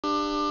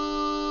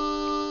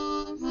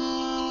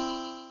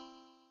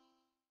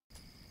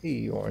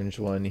Hey, Orange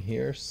One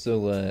here.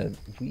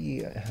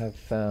 We have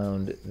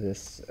found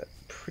this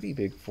pretty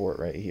big fort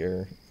right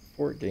here.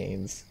 Fort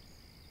Gaines.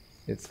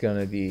 It's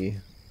gonna be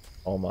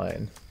all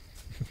mine.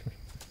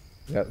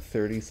 We got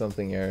 30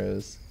 something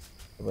arrows,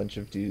 a bunch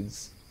of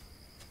dudes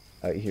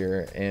out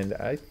here, and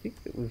I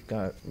think that we've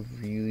got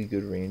really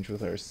good range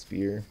with our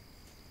spear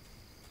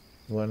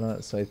and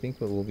whatnot, so I think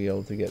that we'll be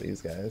able to get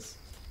these guys.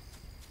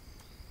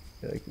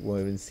 Like, won't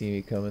even see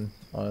me coming,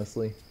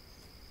 honestly.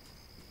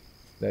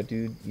 That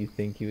dude, you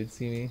think he would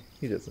see me?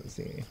 He doesn't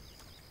see me.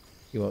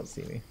 He won't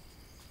see me.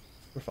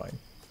 We're fine.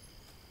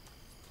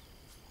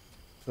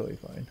 Totally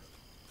fine.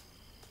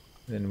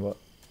 And then what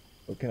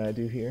can I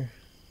do here?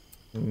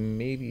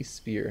 Maybe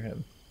spear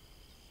him.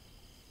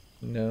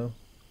 No.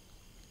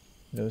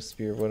 No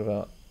spear. What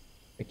about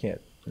I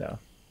can't no.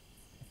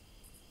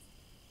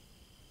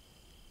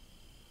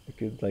 I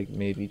could like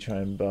maybe try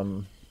and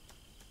bum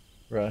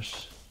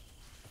rush.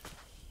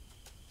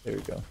 There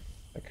we go.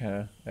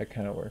 That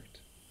kinda worked.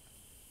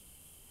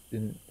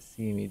 Didn't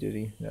see me, did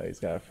he? No, he's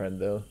got a friend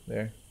though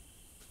there.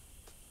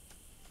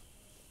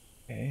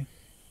 Okay.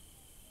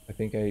 I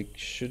think I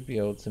should be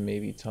able to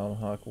maybe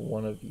tomahawk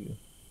one of you.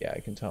 Yeah, I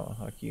can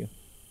tomahawk you.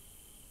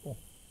 Cool.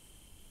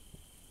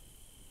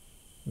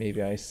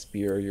 Maybe I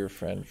spear your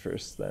friend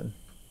first then.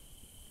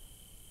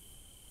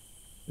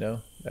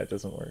 No, that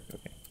doesn't work.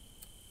 Okay,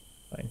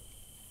 fine.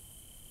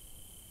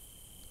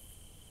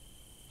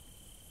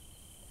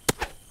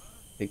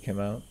 Take him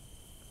out.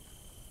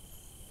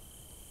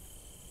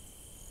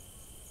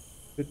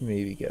 Could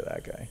maybe get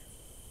that guy.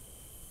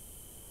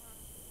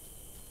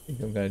 I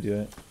think I'm gonna do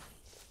it.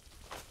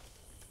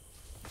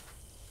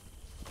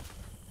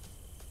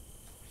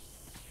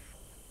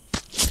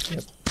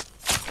 Yep.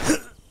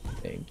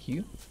 Thank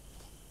you.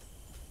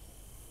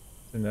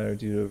 Another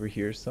dude over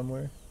here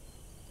somewhere.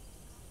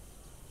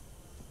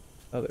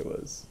 Oh, there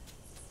was.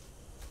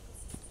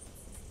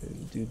 There's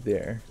a dude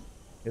there.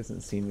 He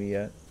hasn't seen me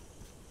yet.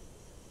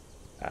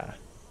 Ah. I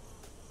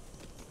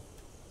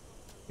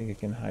think I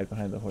can hide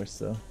behind the horse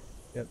though.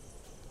 Yep.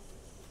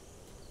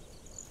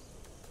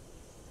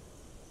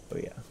 Oh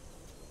yeah.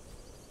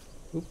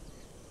 Oop.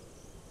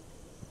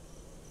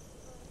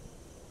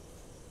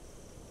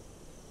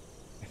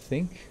 I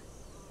think.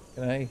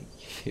 Can I?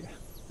 Yeah.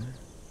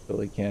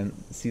 Totally can.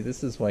 See,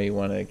 this is why you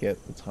want to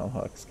get the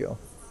Tomahawk skill.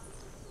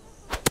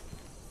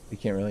 They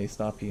can't really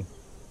stop you.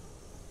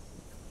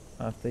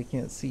 Not if they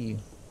can't see you.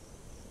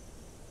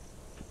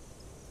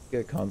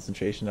 Get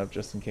concentration up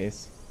just in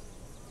case.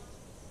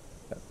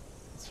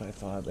 That's what I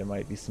thought. There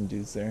might be some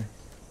dudes there.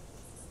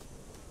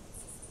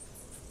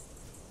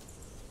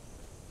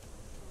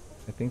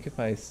 I think if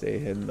I stay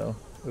hidden though,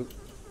 oop,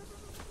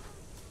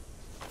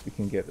 we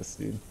can get this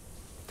dude.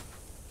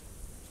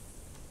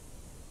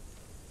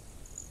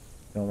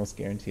 I can almost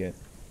guarantee it.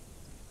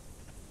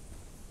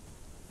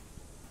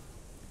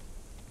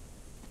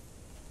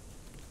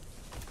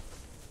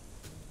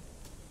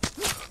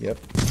 Yep.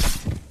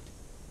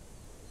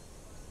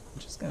 I'm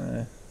just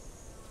gonna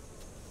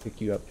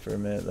pick you up for a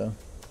minute though,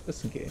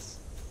 just in case.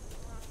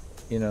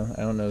 You know,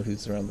 I don't know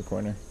who's around the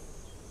corner.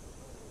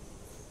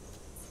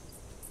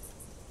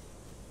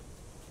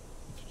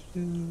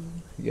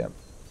 Yep,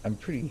 I'm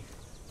pretty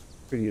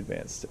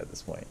advanced at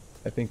this point.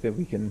 I think that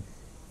we can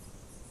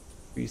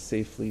pretty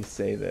safely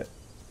say that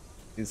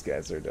these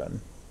guys are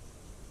done.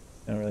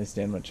 I don't really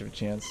stand much of a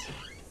chance.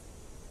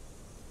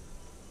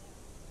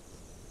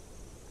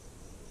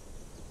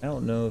 I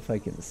don't know if I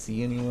can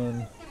see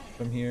anyone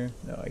from here.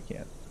 No, I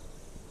can't.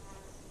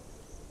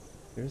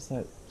 There's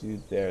that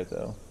dude there,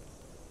 though.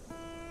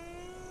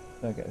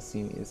 He's not gonna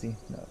see me, is he?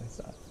 No, he's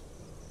not.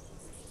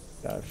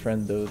 Got a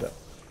friend, though, that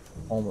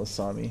almost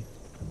saw me.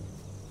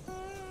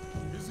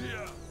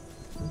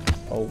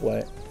 Oh,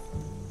 what?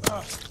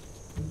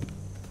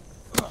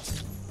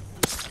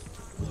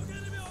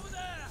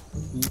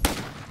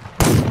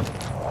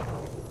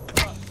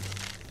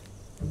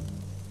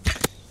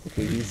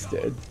 Okay, he's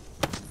dead.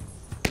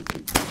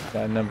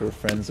 Got a number of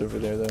friends over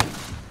there, though.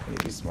 I need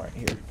to be smart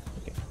here.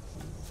 Okay,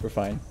 we're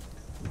fine.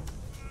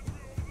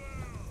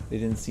 They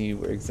didn't see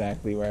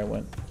exactly where I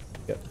went.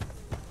 Yep.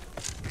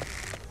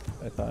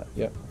 I thought,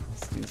 yep,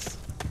 this dude's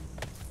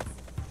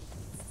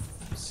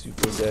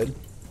super dead.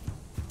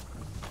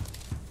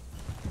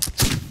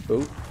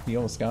 Oh, he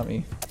almost got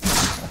me.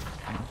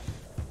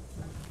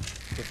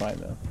 We're fine,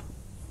 though.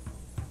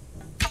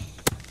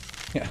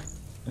 Yeah,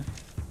 that's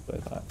what I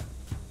thought.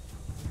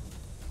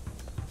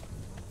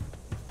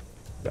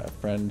 Got a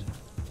friend.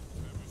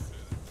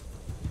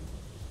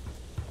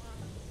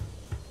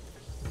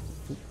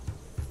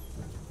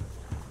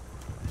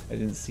 I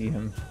didn't see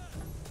him.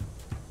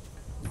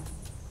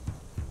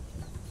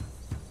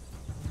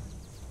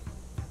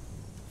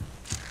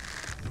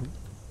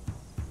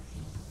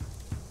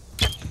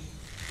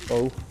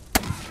 Oh.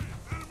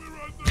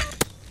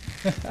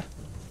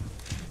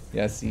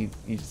 Yeah, see,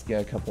 you just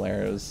get a couple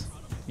arrows.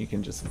 You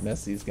can just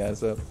mess these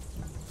guys up.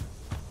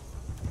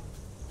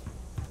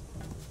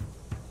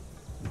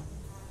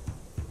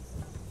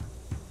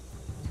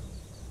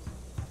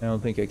 I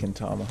don't think I can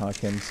tomahawk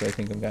him, so I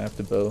think I'm gonna have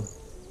to bow.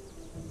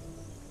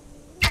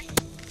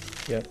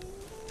 Yep.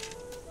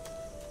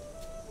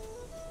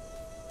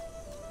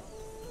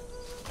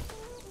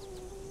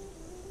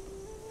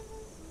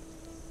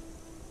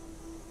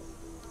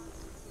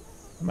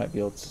 I might be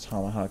able to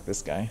tomahawk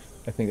this guy.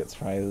 I think it's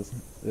probably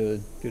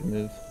the good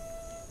move.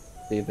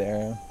 Save the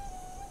arrow.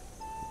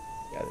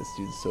 Yeah, this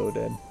dude's so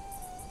dead.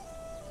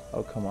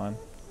 Oh, come on.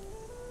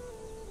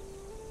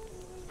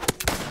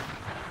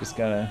 Just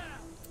gotta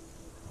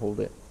hold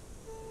it.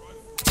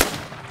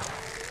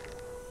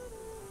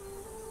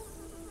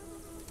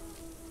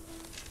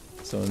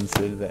 Someone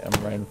said that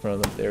I'm right in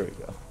front of them. There we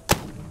go.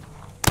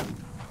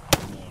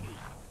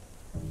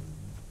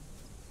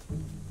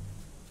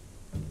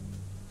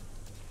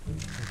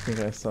 I think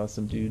I saw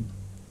some dude.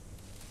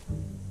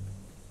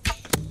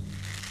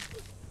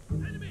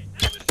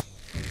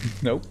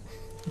 Nope.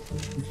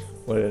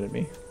 What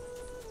enemy?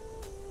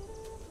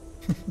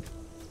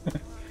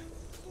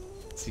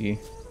 See, you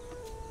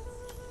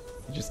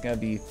just gotta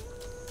be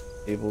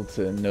able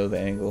to know the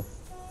angle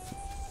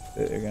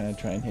that they're gonna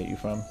try and hit you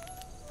from.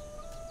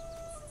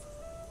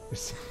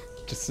 There's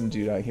just some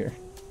dude out here.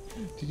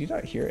 Did you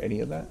not hear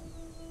any of that?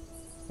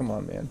 Come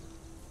on, man.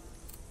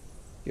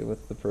 Get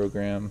with the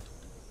program.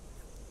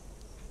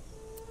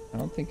 I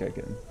don't think I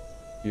can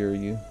hear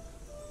you.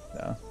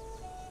 No.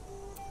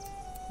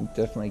 I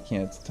definitely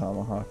can't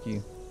tomahawk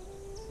you.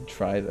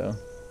 Try though.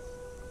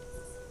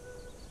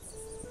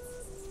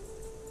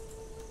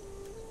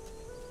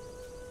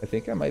 I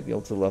think I might be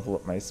able to level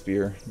up my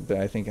spear, but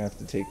I think I have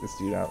to take this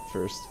dude out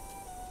first.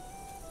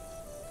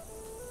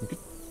 We could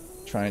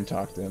try and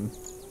talk to him.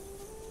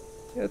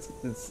 Yeah,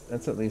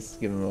 let's at least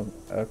give him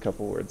a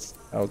couple words.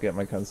 I'll get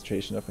my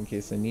concentration up in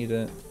case I need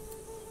it.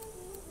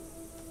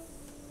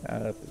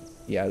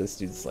 Yeah, this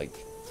dude's like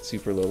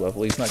super low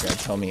level. He's not gonna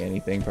tell me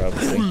anything,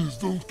 probably. Please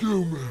don't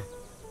kill me.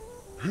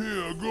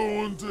 Here,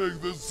 go and take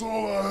this. That's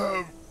all I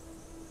have.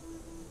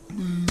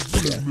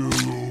 Please leave me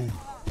alone.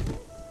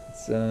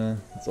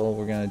 That's all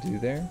we're gonna do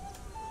there.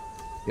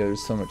 Yeah,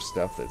 there's so much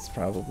stuff that's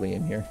probably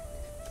in here.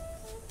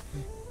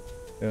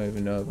 I don't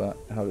even know about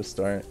how to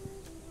start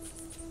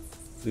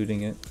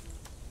looting it.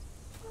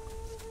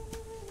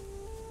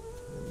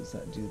 What does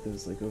that do?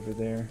 Those like over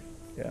there?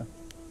 Yeah.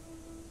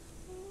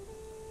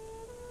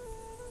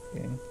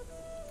 Okay.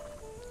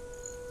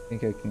 I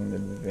think I can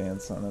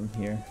advance on them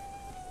here.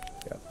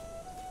 Yeah.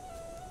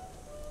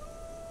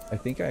 I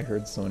think I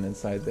heard someone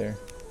inside there.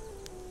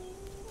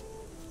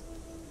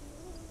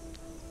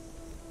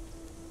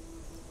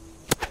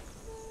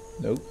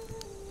 Nope.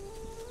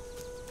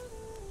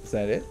 Is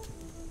that it?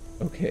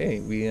 Okay,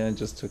 we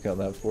just took out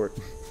that fort.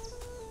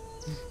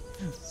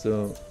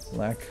 So,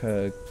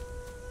 Lakha...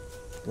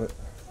 What?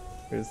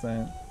 Where's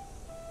that?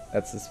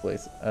 That's this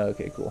place.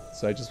 Okay, cool.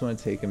 So I just want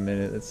to take a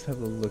minute. Let's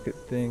have a look at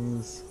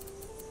things.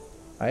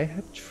 I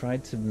had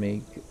tried to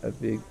make a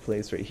big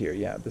place right here.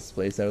 Yeah, this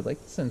place. I would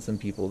like to send some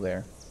people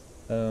there.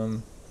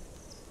 So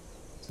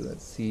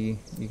let's see.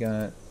 You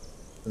got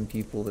some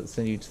people that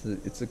send you to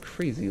the... It's a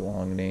crazy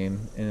long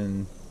name,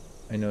 and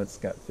I know it's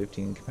got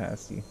 15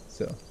 capacity,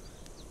 so...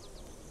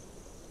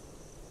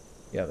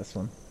 Yeah, this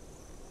one.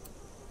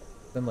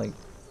 Then like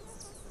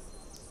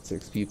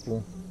 6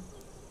 people.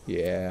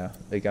 Yeah,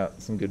 they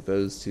got some good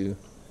bows too.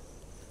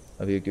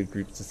 That'll be a good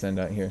group to send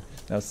out here.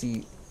 Now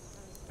see,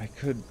 I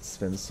could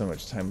spend so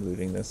much time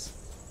looting this.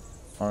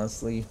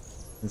 Honestly,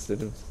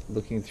 instead of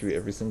looking through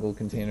every single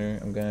container,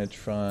 I'm gonna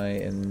try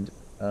and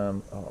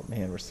oh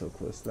man, we're so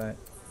close to that.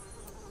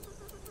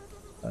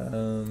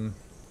 I'm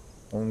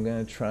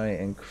gonna try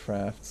and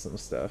craft some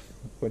stuff.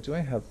 What do I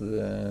have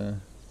the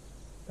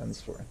guns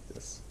for?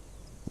 This.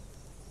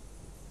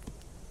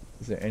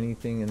 Is there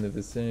anything in the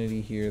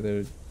vicinity here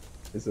that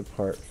is a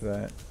part for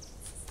that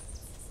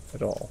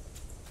at all?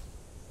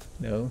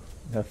 No?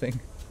 Nothing?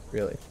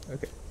 Really?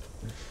 Okay.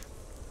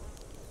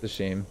 It's a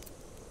shame.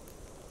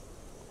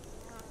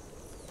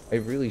 I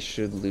really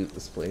should loot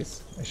this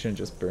place. I shouldn't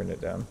just burn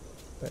it down.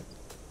 But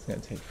it's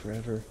gonna take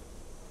forever.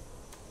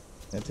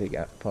 It's gonna take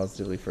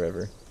positively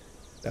forever.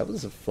 That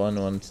was a fun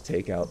one to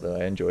take out though.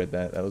 I enjoyed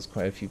that. That was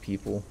quite a few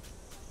people.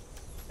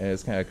 And it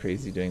was kind of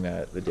crazy doing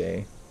that at the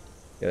day.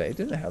 Yeah, it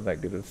didn't have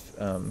that good of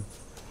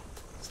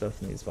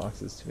stuff in these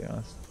boxes, to be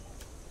honest.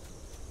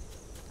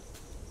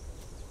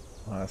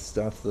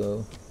 Stuff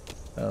though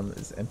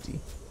is empty.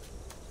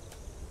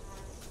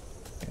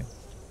 Okay.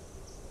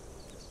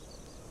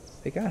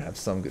 They gotta have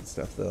some good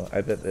stuff though. I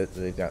bet that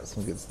they got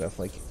some good stuff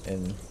like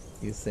in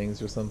these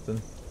things or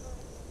something.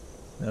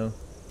 No,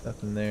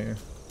 nothing there.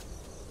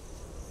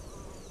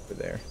 Over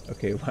there.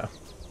 Okay, wow.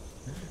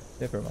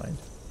 Never mind.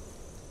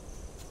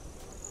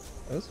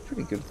 That was a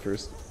pretty good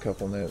first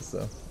couple minutes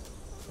though.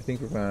 I think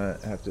we're gonna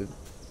have to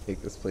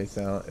take this place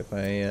out if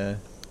I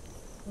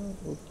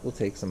we'll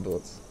take some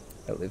bullets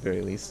at the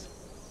very least.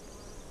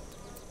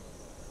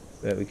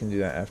 But we can do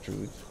that after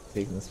we've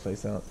taken this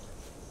place out.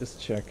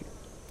 Just check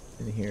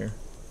in here.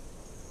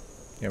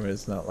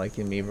 Camera's not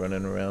liking me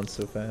running around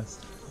so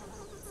fast.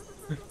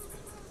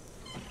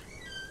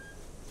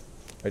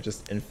 I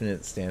just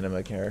infinite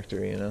stamina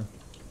character, you know?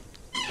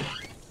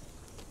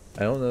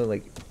 I don't know,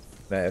 like,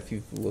 Matt, if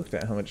you've looked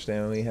at how much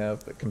stamina we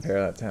have, but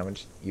compare that to how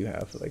much you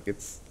have, like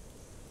it's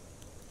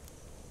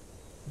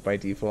by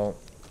default,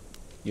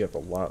 you have a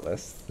lot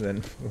less than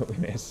what we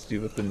managed to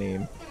do with the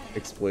name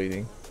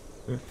exploiting.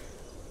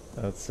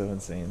 That's so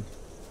insane.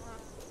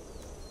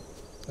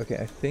 Okay,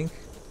 I think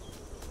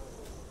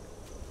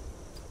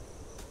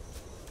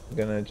I'm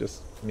gonna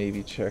just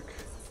maybe check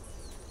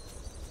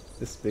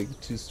this big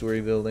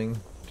 2-story building,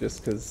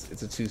 just because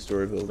it's a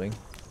 2-story building,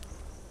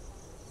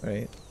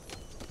 right?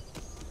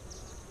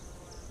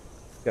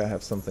 Gotta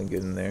have something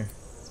good in there.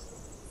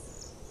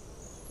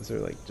 Those are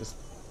like just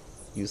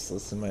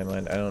useless in my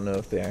mind. I don't know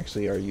if they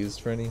actually are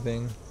used for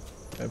anything.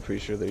 I'm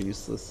pretty sure they're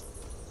useless.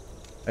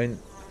 I mean,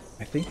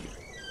 I think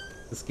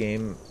this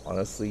game,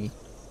 honestly,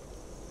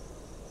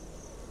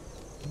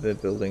 the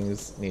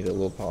buildings need a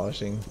little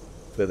polishing,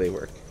 but they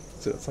work.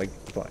 So it's like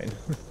fine.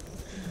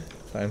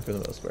 Fine for the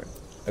most part.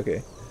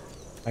 Okay.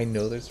 I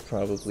know there's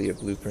probably a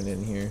blueprint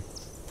in here.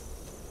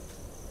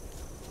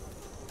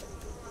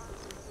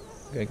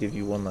 I'm gonna give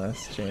you one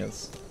last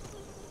chance.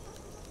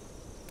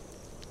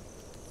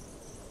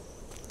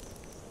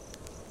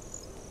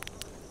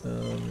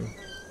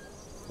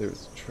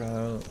 There's a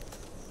trout.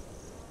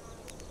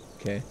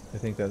 Okay, I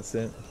think that's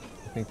it.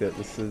 I think that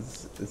this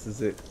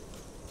is it.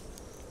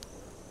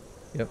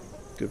 Yep.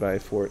 Goodbye,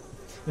 fort.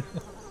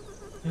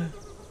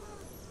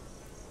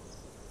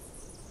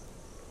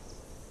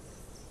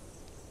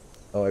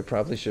 Oh, I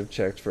probably should have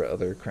checked for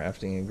other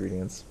crafting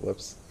ingredients.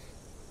 Whoops.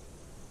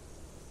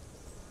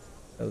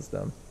 That was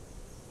dumb.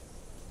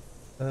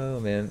 Oh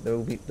man,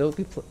 there'll be the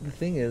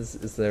thing is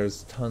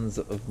there's tons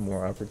of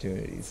more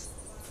opportunities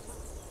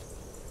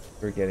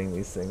for getting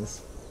these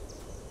things.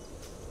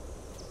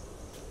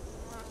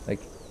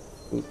 Like,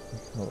 oop,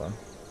 hold on.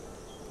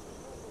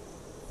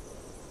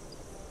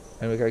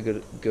 And we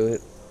gotta go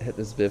hit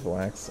this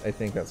bivouacs. I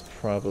think that's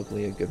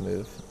probably a good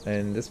move.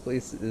 And this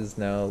place is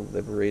now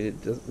liberated.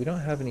 We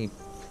don't have any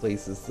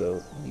places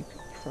though. You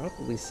could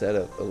probably set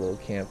up a little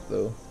camp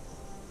though.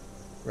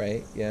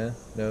 Right? Yeah?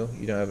 No?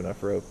 You don't have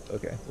enough rope?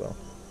 Okay, well.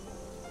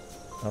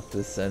 I'll have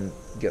to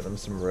get them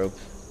some rope.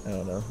 I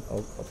don't know.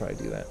 I'll probably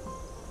do that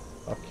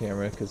off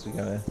camera because we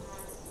got a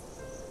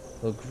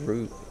little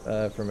group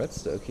from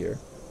Redstoke here.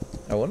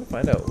 I want to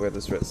find out where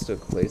this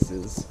Redstoke place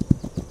is.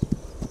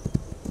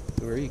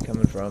 Where are you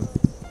coming from?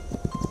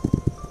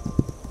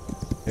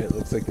 It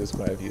looks like there's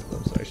quite a few of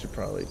them, so I should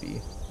probably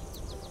be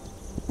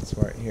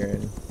smart here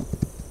and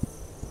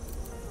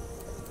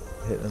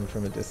hit them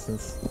from a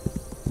distance.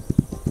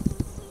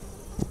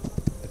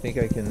 I think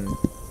I can...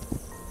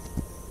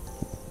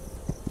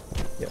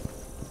 Yep.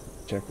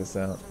 Check this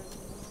out.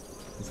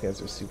 These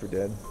guys are super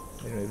dead.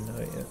 They don't even know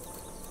it yet.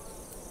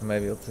 I might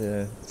be able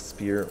to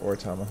spear or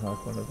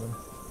tomahawk one of them.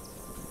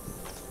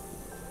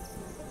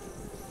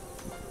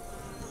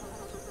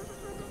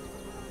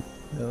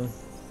 No.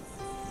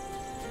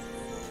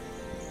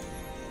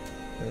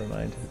 Never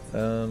mind.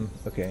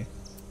 Okay.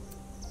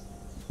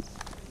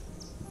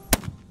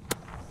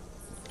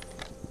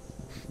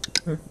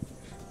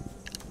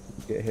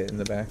 Get hit in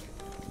the back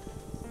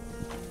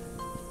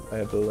by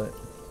a bullet.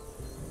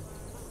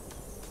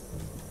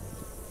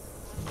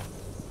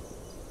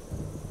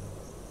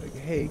 Like,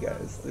 hey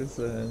guys, there's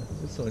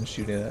someone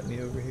shooting at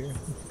me over here.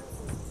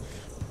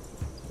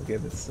 Okay,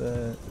 let's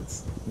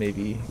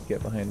maybe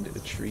get behind a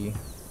tree.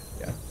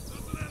 Yeah.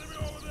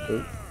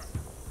 Oh.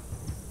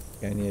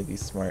 Yeah, I need to be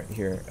smart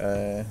here.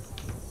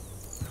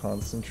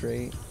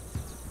 Concentrate.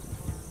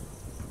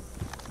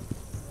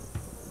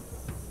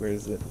 Where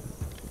is it?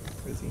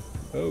 Where is he?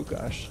 Oh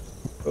gosh.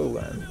 Oh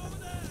man.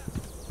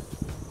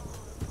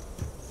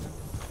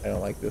 I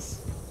don't like this.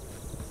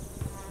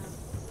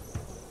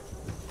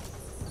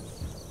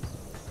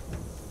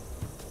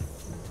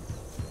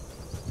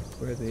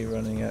 Where are they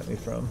running at me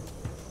from?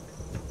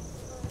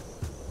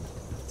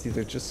 See,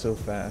 they're just so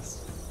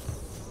fast.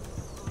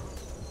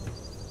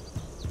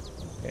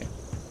 Okay.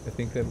 I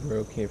think that we're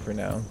okay for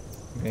now.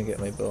 I'm gonna get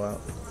my bow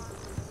out.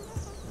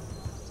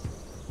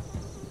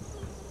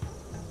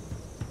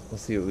 We'll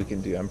see what we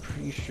can do. I'm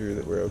pretty sure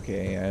that we're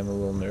okay. I am a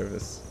little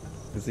nervous.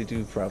 Because they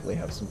do probably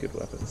have some good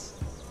weapons.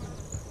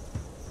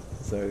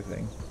 That's the other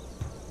thing.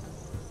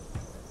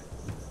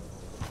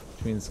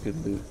 Which means good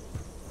loot.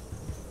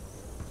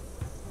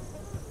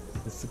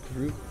 It's the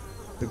group.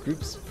 The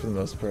group's for the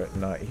most part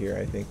not here.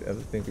 I think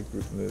the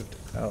group moved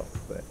out,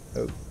 but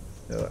oh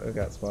no, I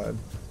got spotted.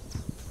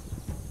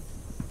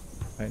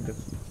 Kind of.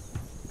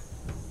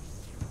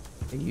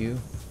 Hey you.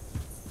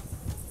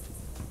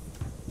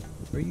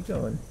 Where are you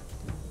going?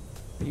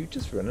 Are you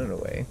just running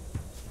away?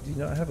 Do you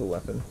not have a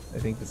weapon? I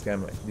think these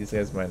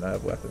guys might not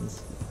have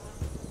weapons.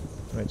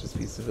 They might just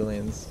be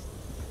civilians.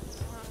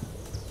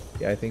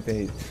 Yeah, I think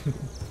they're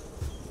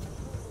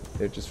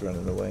just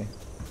running away.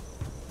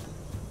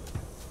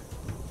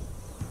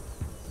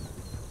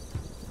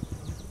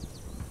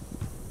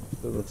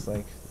 It looks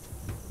like.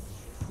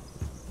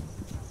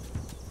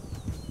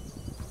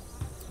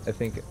 I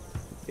think,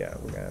 yeah,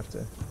 we're gonna have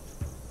to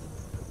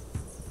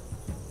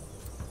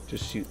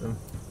just shoot them.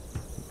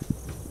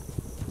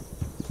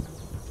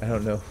 I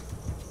don't know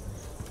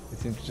if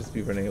seem to just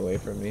be running away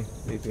from me.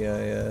 Maybe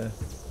I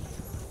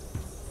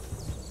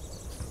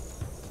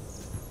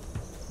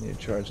need to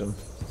charge him.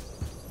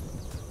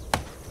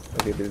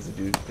 Okay, there's a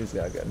dude who's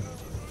got a gun.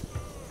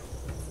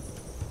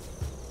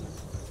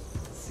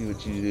 Let's see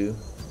what you do.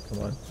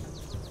 Come on.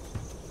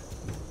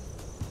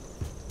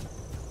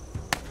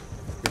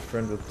 Your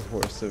friend with the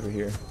horse over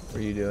here. What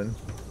are you doing?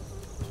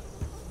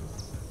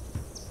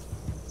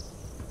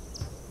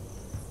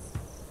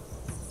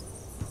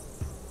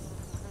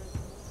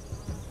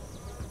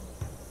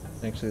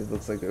 Actually, it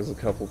looks like there's a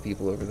couple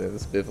people over there.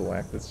 This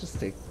bivouac. Let's just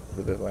take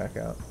the bivouac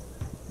out.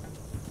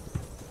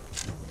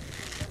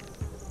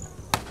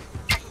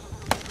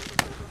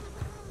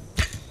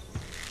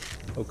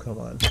 Oh, come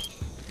on.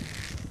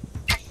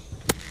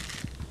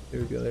 There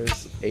we go.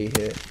 There's a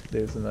hit.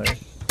 There's another.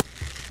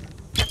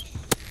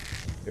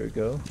 There we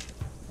go.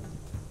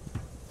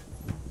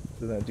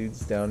 So that dude's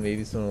down.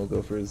 Maybe someone will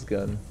go for his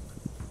gun.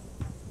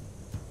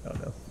 I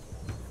don't know.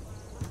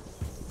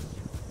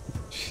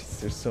 Jeez,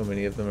 there's so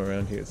many of them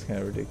around here. It's kind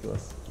of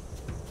ridiculous.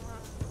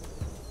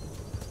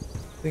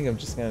 I think I'm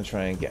just gonna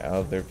try and get out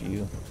of their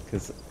view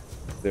because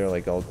they're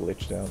like all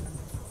glitched out.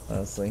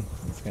 Honestly,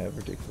 it's kind of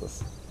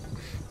ridiculous.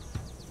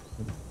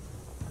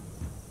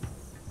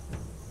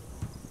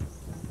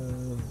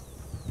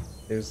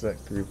 There's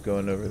that group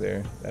going over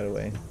there, that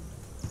way.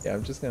 Yeah,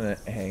 I'm just gonna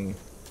hang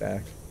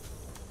back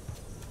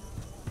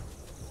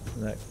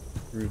in that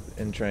group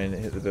and try and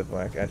hit the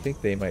bivouac. I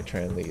think they might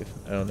try and leave.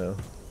 I don't know.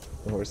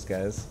 The horse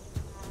guys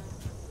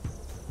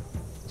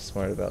are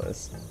smart about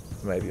this.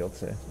 I might be able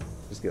to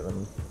just get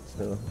them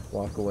to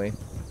walk away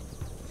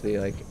if they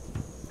like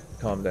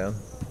calm down.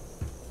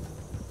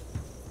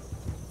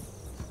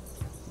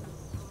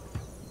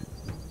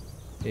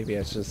 Maybe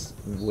I should just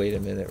wait a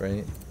minute,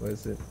 right? What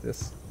is it?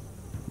 This?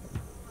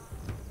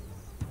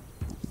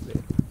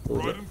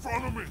 Right in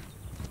front of me.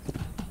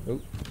 Oh,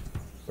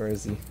 where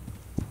is he?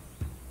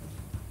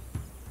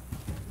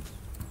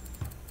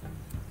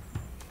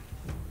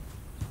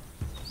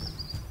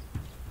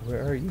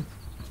 Where are you?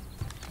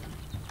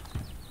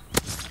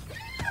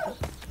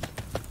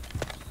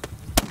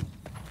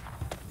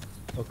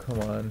 Oh, come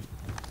on.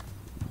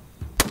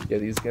 Yeah,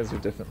 these guys are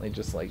definitely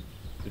just like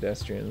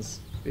pedestrians,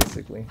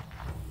 basically.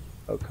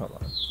 Oh, come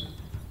on.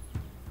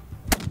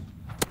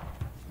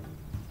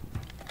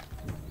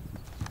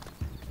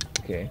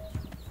 Okay.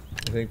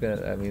 I think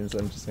that means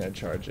I'm just gonna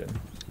charge in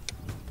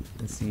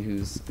and see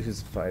who's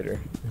a fighter.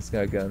 Who's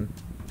got a gun?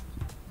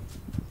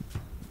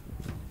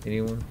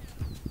 Anyone?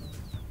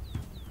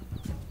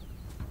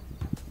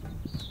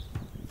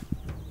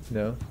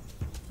 No?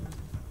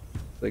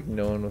 Like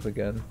no one with a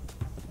gun?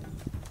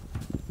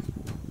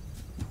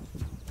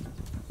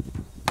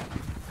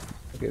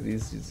 Okay,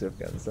 these dudes have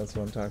guns. That's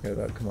what I'm talking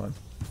about. Come on.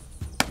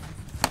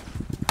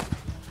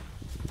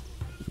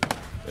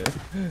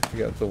 We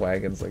got the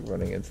wagons like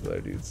running into the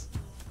other dudes.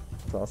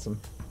 It's awesome.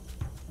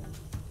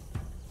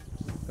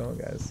 Come on,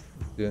 guys.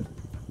 Let's do it.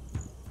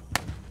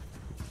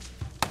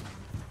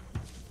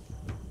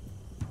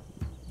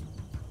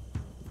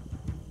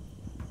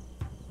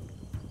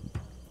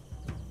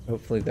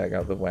 Hopefully that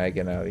got the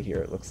wagon out of here,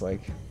 it looks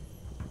like.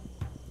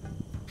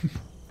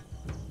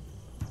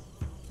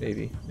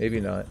 Maybe. Maybe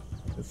not.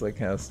 It's like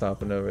kind of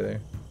stopping over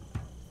there.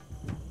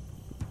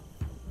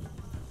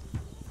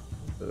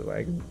 So the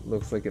wagon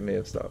looks like it may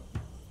have stopped.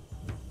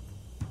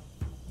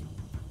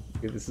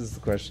 Okay, this is the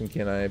question.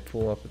 Can I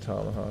pull off a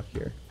tomahawk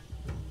here?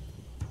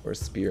 Or a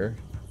spear?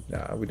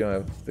 Nah, we don't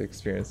have the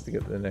experience to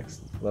get the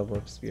next level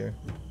of spear.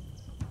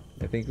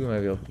 I think we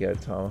might be able to get a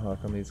tomahawk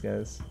on these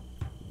guys.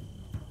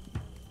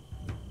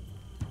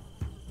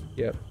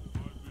 Yep.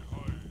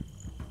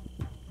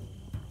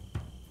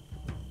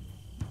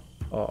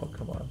 Oh,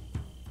 come on.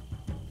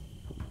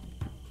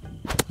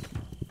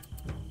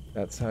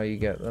 That's how you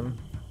get them.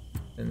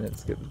 And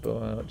let's get the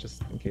bow out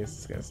just in case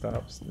this guy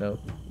stops. Nope.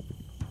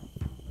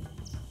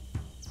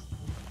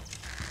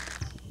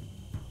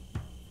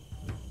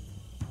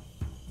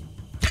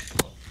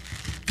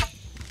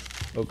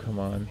 Oh, come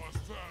on.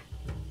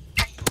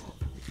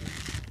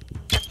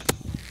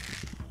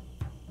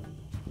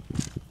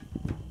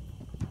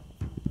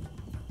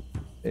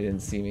 They didn't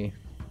see me.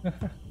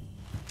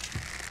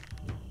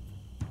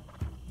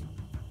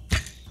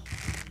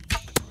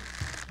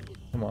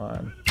 Come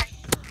on.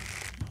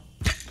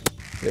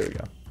 There we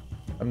go.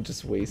 I'm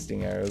just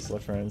wasting arrows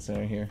left, right, and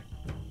center here.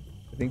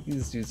 I think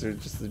these dudes are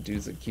just the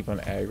dudes that keep on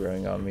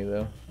aggroing on me,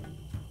 though.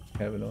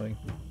 Kind of annoying.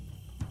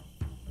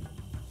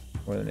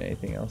 More than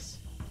anything else.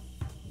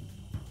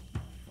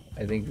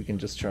 I think we can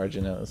just charge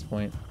in at this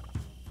point.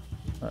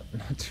 Not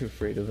too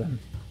afraid of them.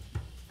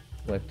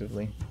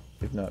 Collectively.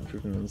 They've not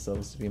proven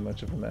themselves to be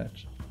much of a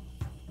match.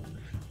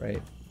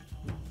 Right?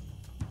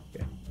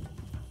 Okay.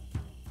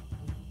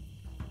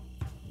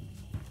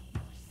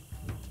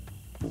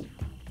 Ooh.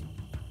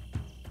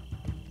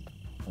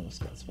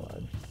 Almost got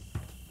spotted.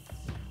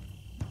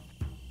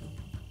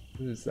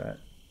 Who's that?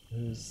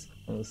 Who's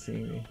almost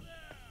seeing me?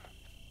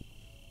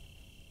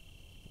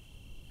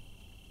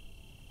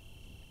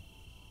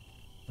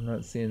 I'm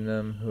not seeing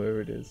them,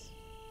 whoever it is.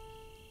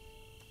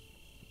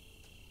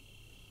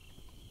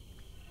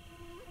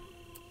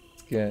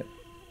 get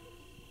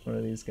one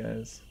of these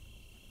guys.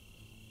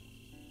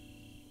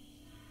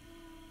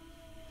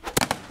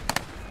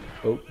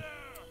 Oh.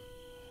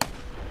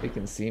 They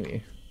can see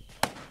me.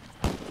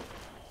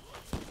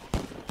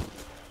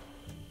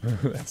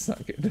 That's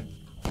not good.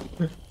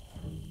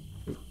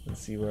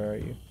 Let's see, where are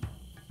you?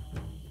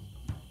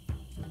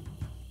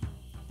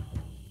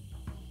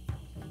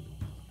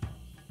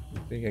 I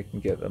think I can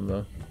get them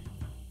though,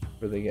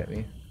 before they get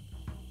me.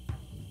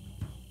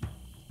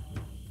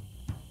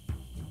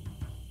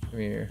 Come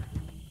here.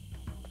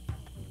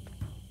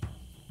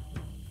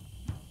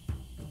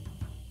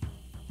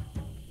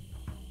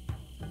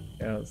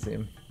 I don't see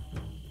him.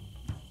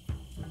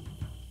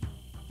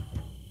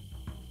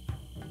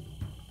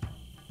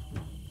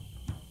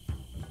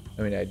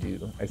 I mean, I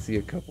do. I see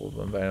a couple of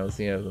them, but I don't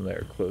see any of them that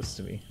are close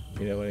to me.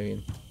 You know what I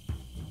mean?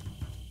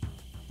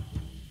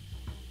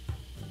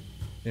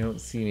 They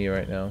don't see me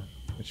right now,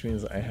 which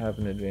means I have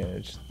an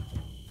advantage.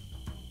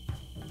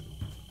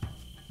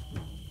 I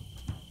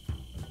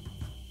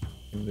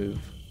can move,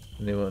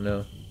 and they won't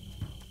know.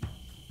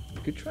 I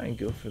could try and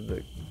go for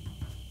the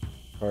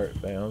cart,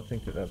 but I don't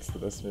think that that's the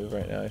best move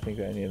right now. I think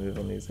that I need to move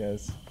on these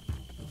guys.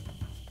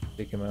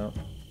 Take them out.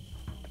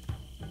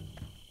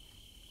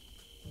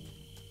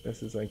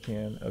 Best as I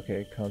can.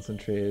 Okay,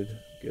 concentrated.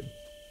 Good.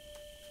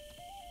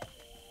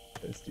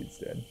 This dude's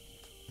dead.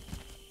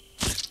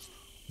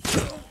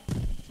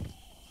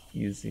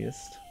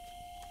 Easiest.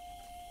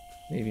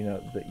 Maybe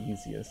not the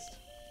easiest.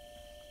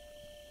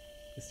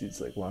 This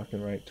dude's like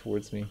walking right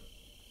towards me.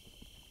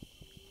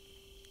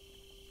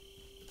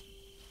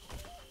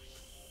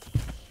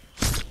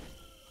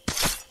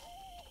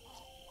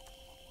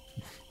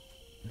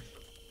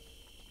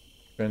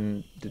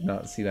 Friend did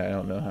not see that. I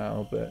don't know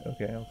how, but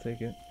okay, I'll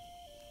take it.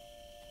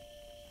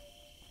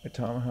 My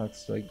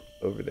tomahawk's like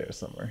over there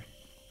somewhere.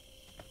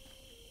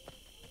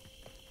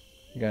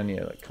 I'm gonna need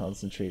to like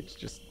concentrate to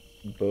just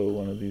bow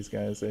one of these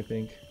guys, I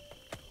think.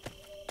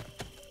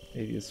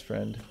 Maybe his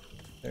friend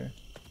there.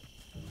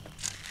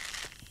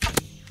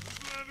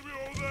 Enemy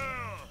over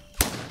there!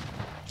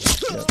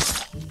 Yep.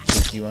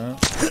 Take you out.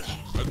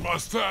 At my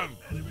stand!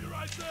 Enemy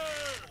right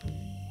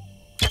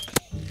there!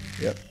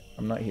 Yep,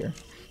 I'm not here.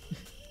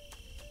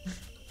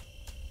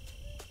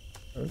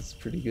 That's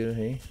pretty good,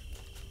 hey?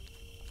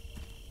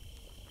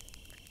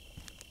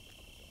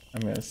 I'm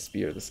gonna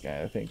spear this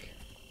guy, I think.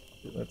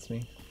 It lets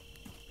me.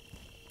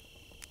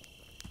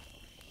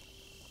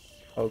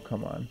 Oh,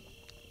 come on.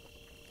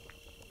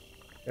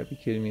 Gotta be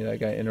kidding me, that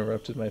guy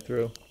interrupted my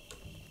throw.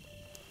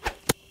 The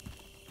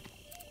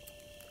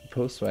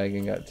post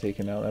wagon got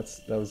taken out,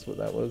 that was what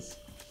that was.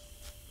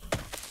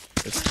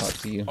 Let's talk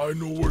to you. I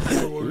know what you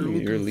are Ooh,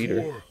 looking you're a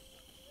leader, for.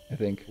 I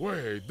think.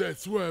 Wait,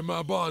 that's where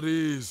my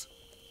body is.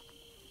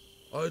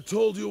 I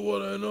told you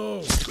what I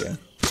know. Yeah.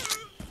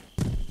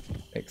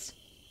 Thanks.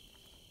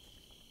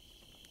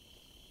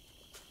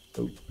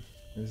 Oh,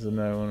 there's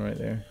another one right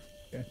there.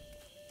 Okay.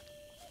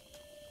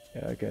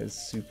 Yeah, that guy's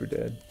super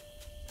dead.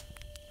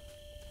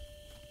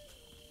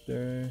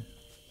 There.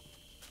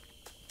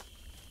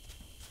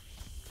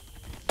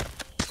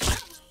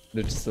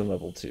 They're just a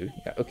level 2.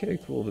 Yeah, okay,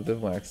 cool. The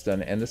bivouac's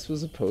done. And this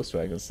was a post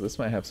wagon, so this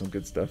might have some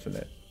good stuff in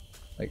it.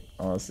 Like,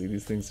 honestly,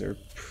 these things are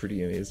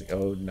pretty amazing.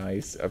 Oh,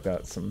 nice. I've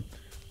got some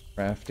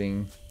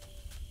crafting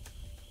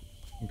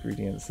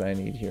ingredients I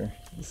need here.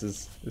 This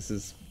is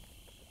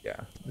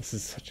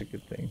such a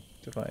good thing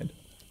to find.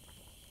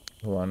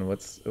 Hold on,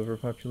 what's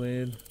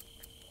overpopulated?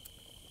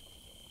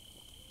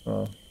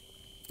 Well,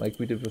 like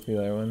we did with the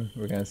other one,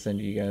 we're gonna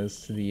send you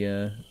guys to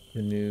the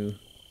new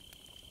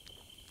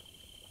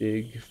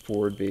big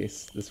forward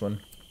base. This one.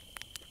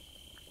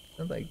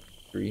 Not like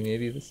 3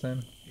 maybe this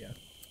time? Yeah.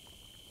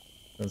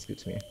 Sounds good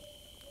to me.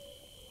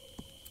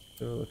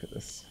 So look at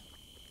this.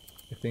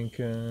 I think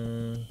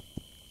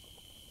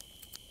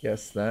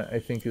yes, that I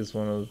think is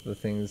one of the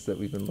things that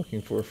we've been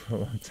looking for a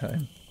long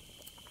time.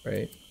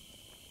 Right?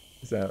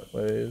 Is that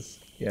what it is?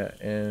 Yeah,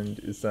 and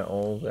is that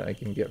all that I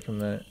can get from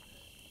that?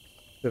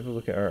 Let's have a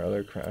look at our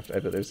other craft. I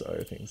bet there's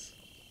other things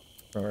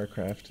from our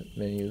craft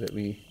menu that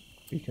we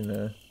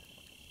can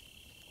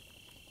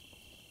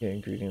get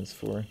ingredients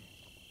for.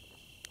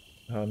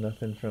 Oh,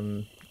 nothing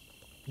from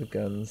the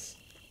guns.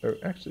 Or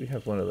actually, we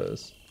have one of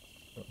those.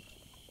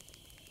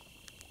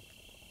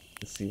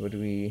 Let's see, what do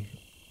we...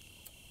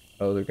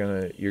 Oh,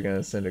 you're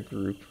gonna send a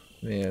group.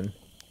 Man, you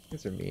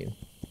guys are mean.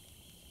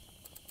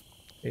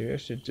 Maybe I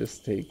should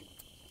just take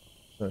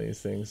some of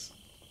these things.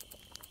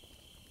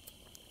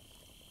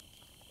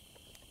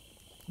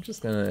 I'm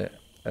just gonna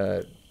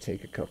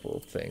take a couple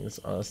of things,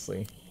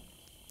 honestly.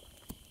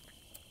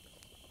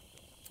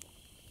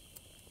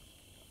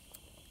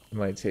 It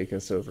might take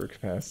us over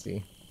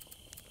capacity.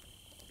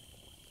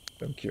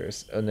 I'm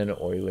curious. And then an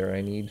oiler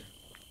I need.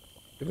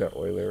 We've got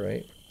oiler,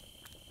 right?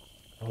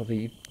 Oh,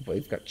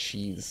 they've got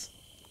cheese.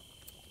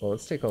 Well,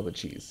 let's take all the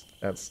cheese.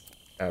 That's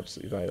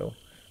absolutely vital.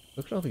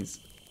 Look at all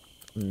these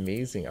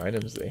amazing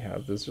items they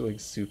have. Those are like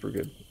super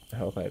good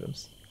health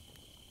items.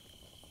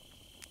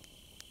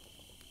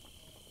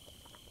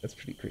 That's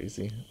pretty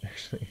crazy,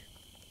 actually.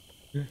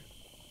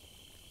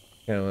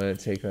 Kind of want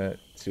to take that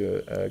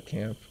to a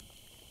camp,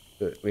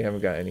 but we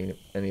haven't got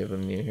any of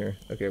them near here.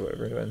 Okay,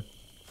 whatever then.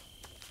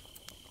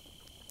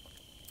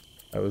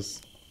 I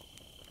was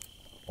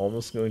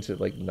almost going to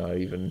like not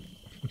even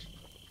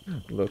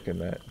look in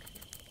that.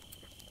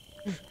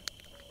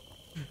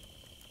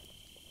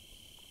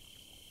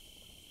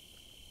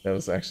 That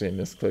was actually a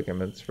misclick. I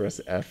meant to press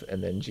F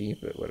and then G,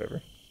 but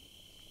whatever.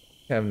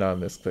 Kind of not a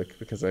misclick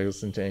because I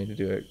was intending to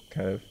do it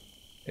kind of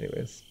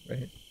anyways,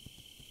 right?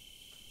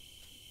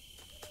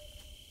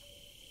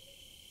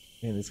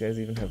 Man, these guys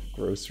even have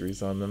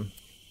groceries on them.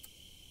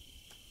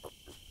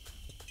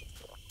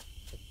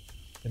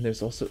 And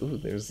there's also, ooh,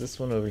 there's this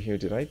one over here.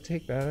 Did I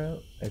take that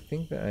out? I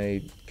think that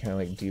I kind of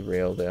like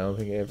derailed it. I don't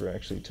think I ever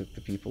actually took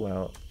the people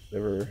out that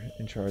were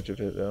in charge of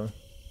it though.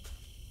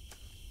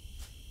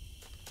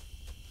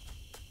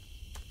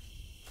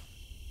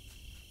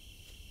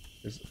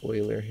 There's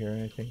Euler here,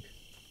 I think.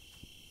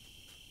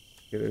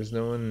 Okay, there's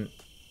no one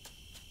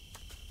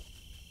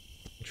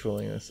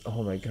controlling this.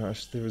 Oh my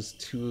gosh, there was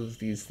 2 of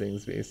these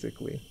things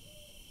basically.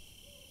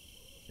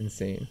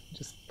 Insane.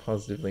 Just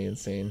positively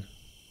insane.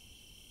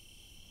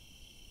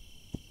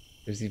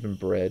 There's even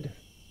bread.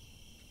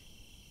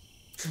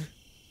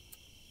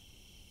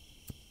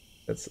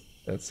 That's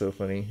so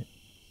funny.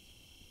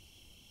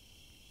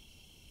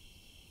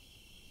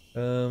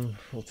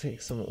 We'll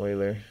take some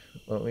Euler,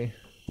 won't we?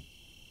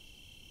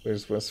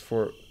 There's West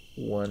Fort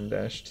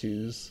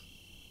 1-2s.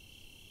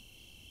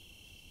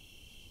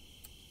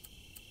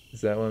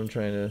 Is that what I'm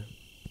trying to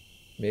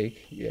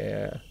make?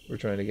 Yeah, we're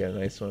trying to get a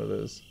nice one of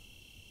those.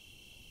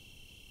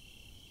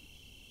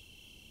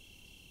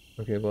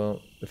 Okay,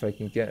 well, if I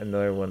can get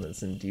another one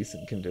that's in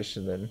decent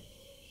condition, then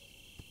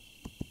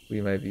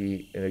we might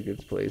be in a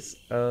good place.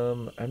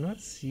 I'm not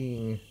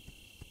seeing...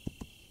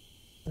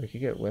 I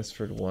could get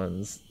Westford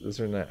 1s. Those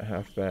are not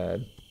half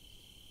bad.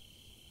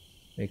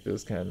 Make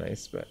those kind of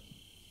nice, but...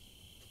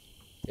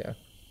 yeah.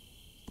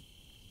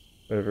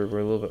 Whatever, we're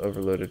a little bit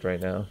overloaded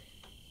right now.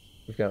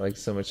 We've got like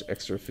so much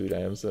extra food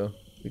items though.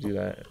 We do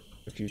that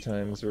a few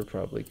times, we're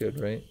probably good,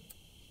 right?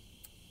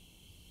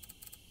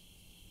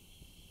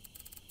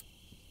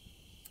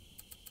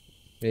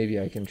 Maybe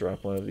I can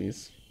drop one of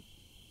these.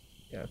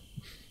 Yeah.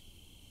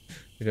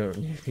 We don't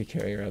need to be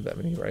carrying around that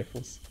many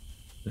rifles.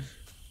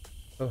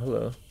 Oh,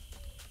 hello.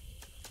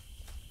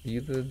 Are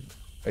you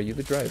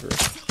the driver?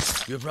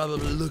 You're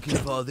probably looking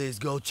for this.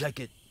 Go check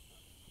it.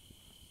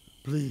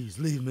 Please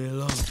leave me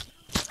alone.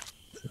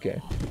 Okay.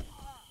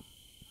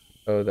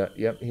 Oh,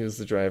 yep, he was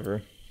the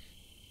driver.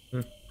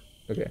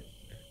 Okay.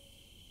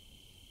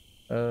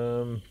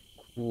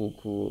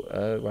 Cool.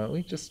 Why don't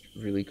we just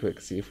really quick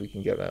see if we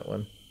can get that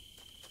one.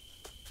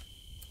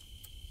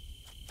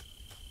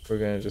 We're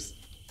gonna just,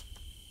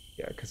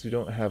 yeah, because we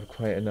don't have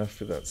quite enough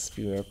for that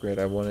speed upgrade.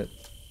 I want it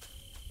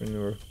when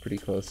we're pretty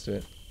close to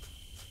it.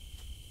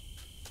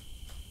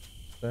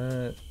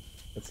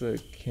 That's a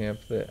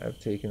camp that I've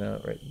taken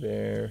out right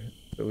there,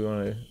 but we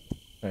want to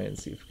try and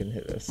see if we can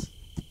hit this.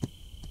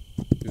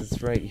 Because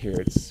it's right here,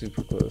 it's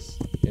super close,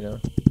 you know?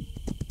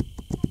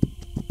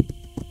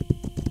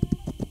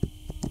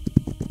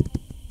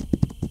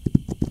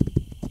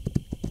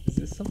 Is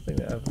this something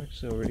that I've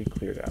actually already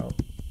cleared out?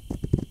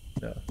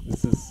 No,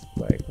 this is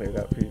what I cleared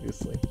out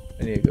previously.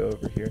 I need to go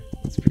over here.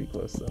 It's pretty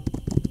close though.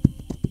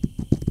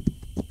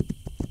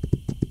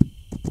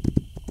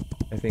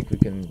 I think we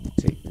can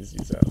take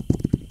these out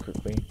pretty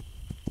quickly.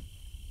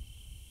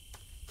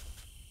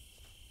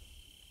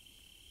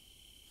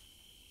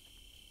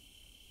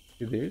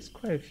 There's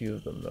quite a few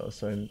of them though,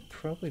 so I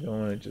probably don't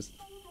want to just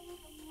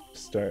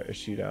start a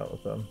shootout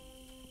with them.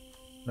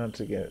 Not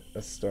to get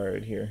us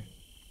started here.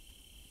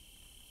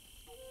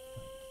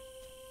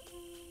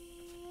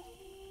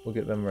 We'll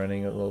get them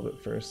running a little bit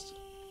first.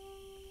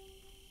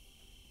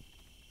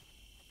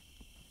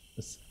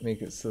 Let's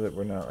make it so that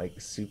we're not like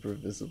super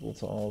visible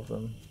to all of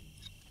them.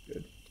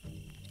 Good.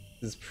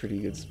 This is a pretty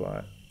good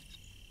spot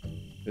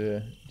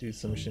to do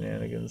some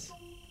shenanigans.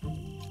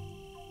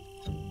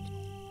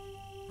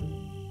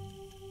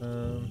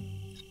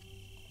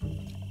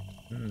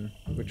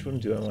 Which one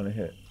do I want to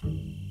hit?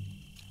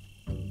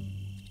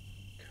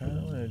 Kind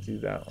of want to do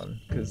that one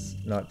because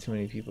not too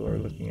many people are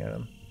looking at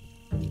him.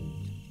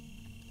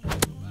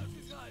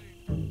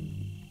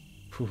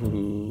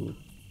 Ooh.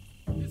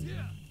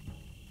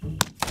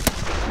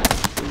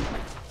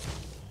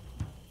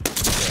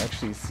 They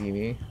actually see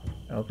me.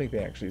 I don't think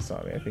they actually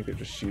saw me. I think they're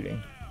just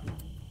shooting.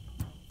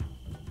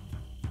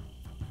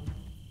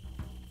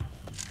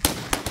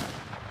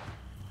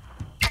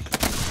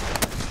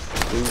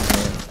 Ooh,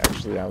 man.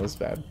 Actually, that was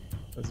bad.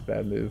 That was a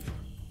bad move.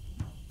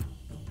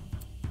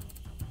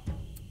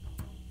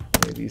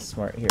 Maybe he's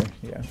smart here.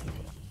 Yeah.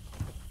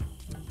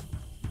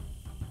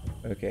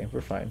 Okay,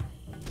 we're fine.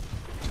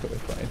 Totally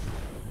fine.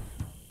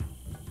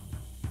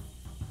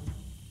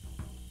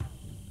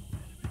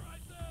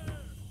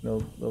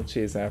 They'll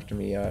chase after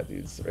me.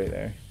 Dude's right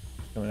there.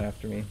 Coming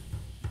after me.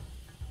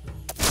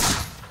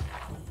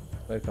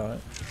 I thought.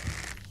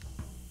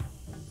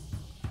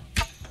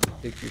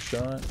 Take your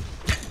shot.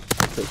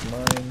 I'll take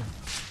mine.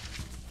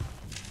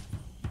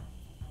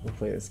 We'll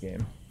play this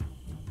game.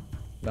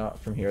 Not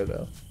from here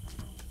though.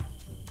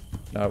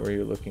 Not where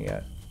you're looking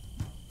at.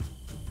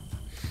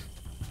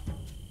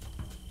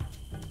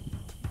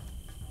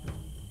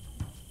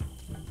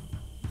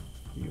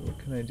 What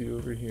can I do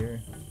over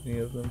here? Any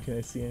of them? Can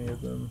I see any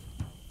of them?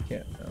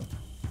 Can't, no.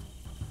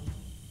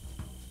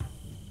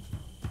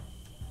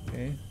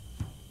 Okay.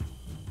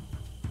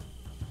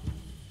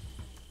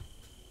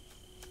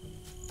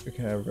 They're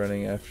kind of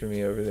running after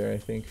me over there, I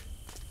think.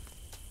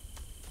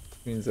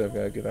 Means I've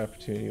got a good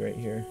opportunity right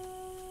here.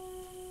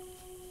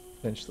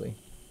 Eventually.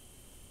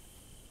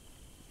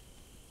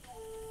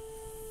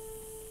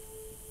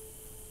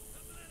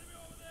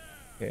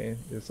 Okay,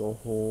 there's a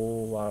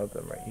whole lot of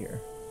them right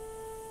here.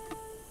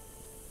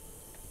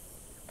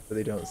 But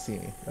they don't see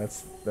me.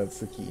 That's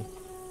the key.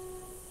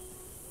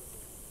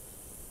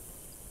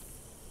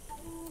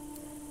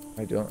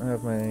 I don't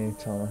have my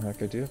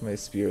tomahawk. I do have my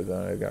spear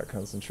though, and I've got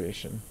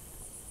concentration.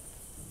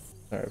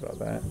 Sorry about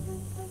that.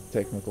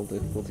 Technical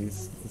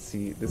difficulties. Let's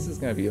see. This is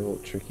gonna be a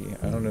little tricky.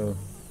 I don't know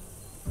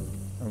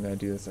how I'm gonna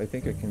do this. I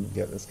think I can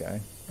get this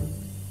guy.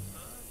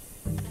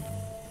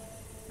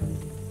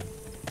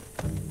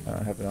 I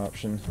don't have an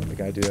option. Let the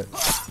guy do it.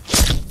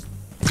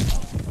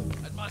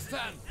 At my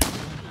stand.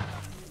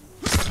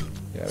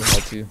 Yeah, we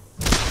had to.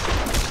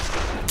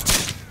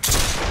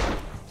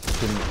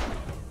 Couldn't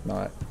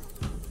not.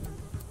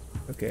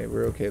 Okay,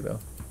 we're okay though.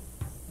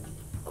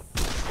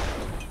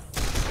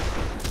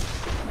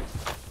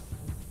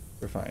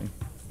 We're fine.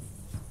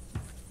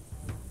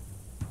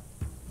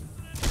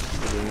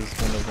 There's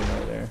one of them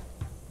right there.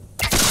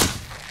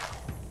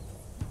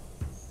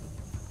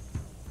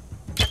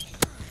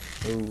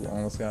 Oh,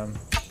 almost got him.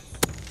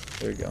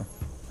 There we go.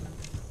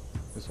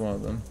 There's one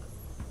of them.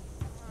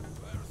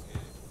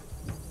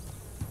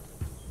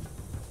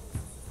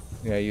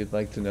 Yeah, you'd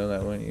like to know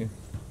that, wouldn't you?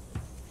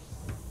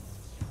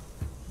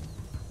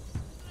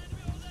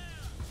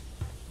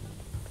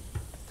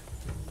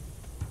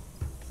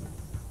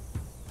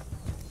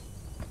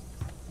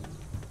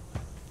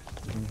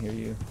 I can hear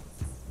you.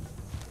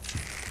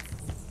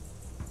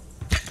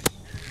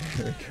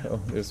 There we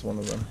go. There's one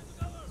of them.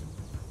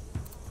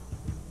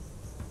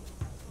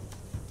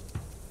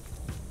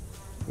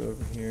 Go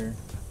over here.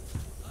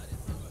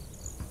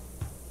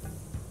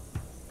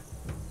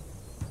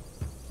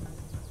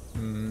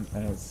 I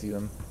don't see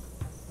them.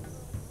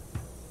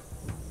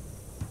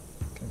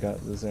 I got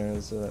those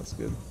arrows, so that's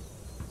good.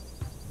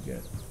 Yeah.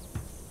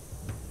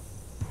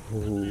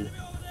 Ooh.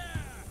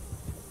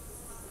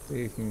 So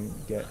you can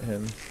get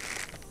him.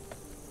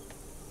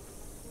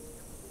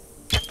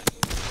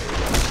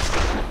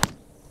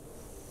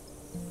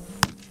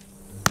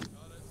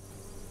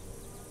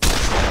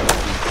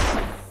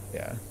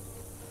 Yeah.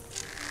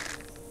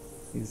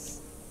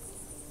 He's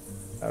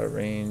out of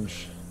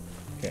range.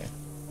 Okay.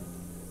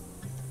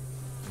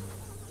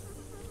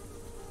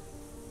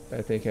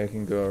 I think I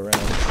can go around.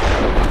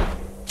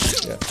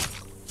 Yeah.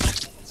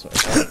 That's what I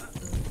thought.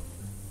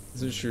 I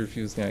wasn't sure if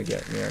he was gonna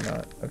get me or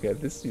not. Okay,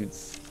 this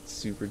dude's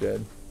super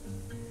dead.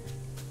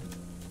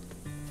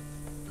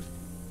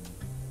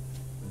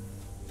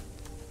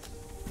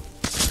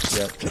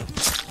 Yep.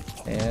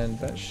 And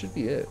that should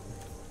be it.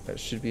 That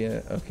should be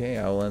it. Okay,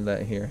 I'll end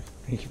that here.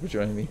 Thank you for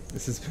joining me.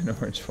 This has been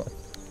Orange One.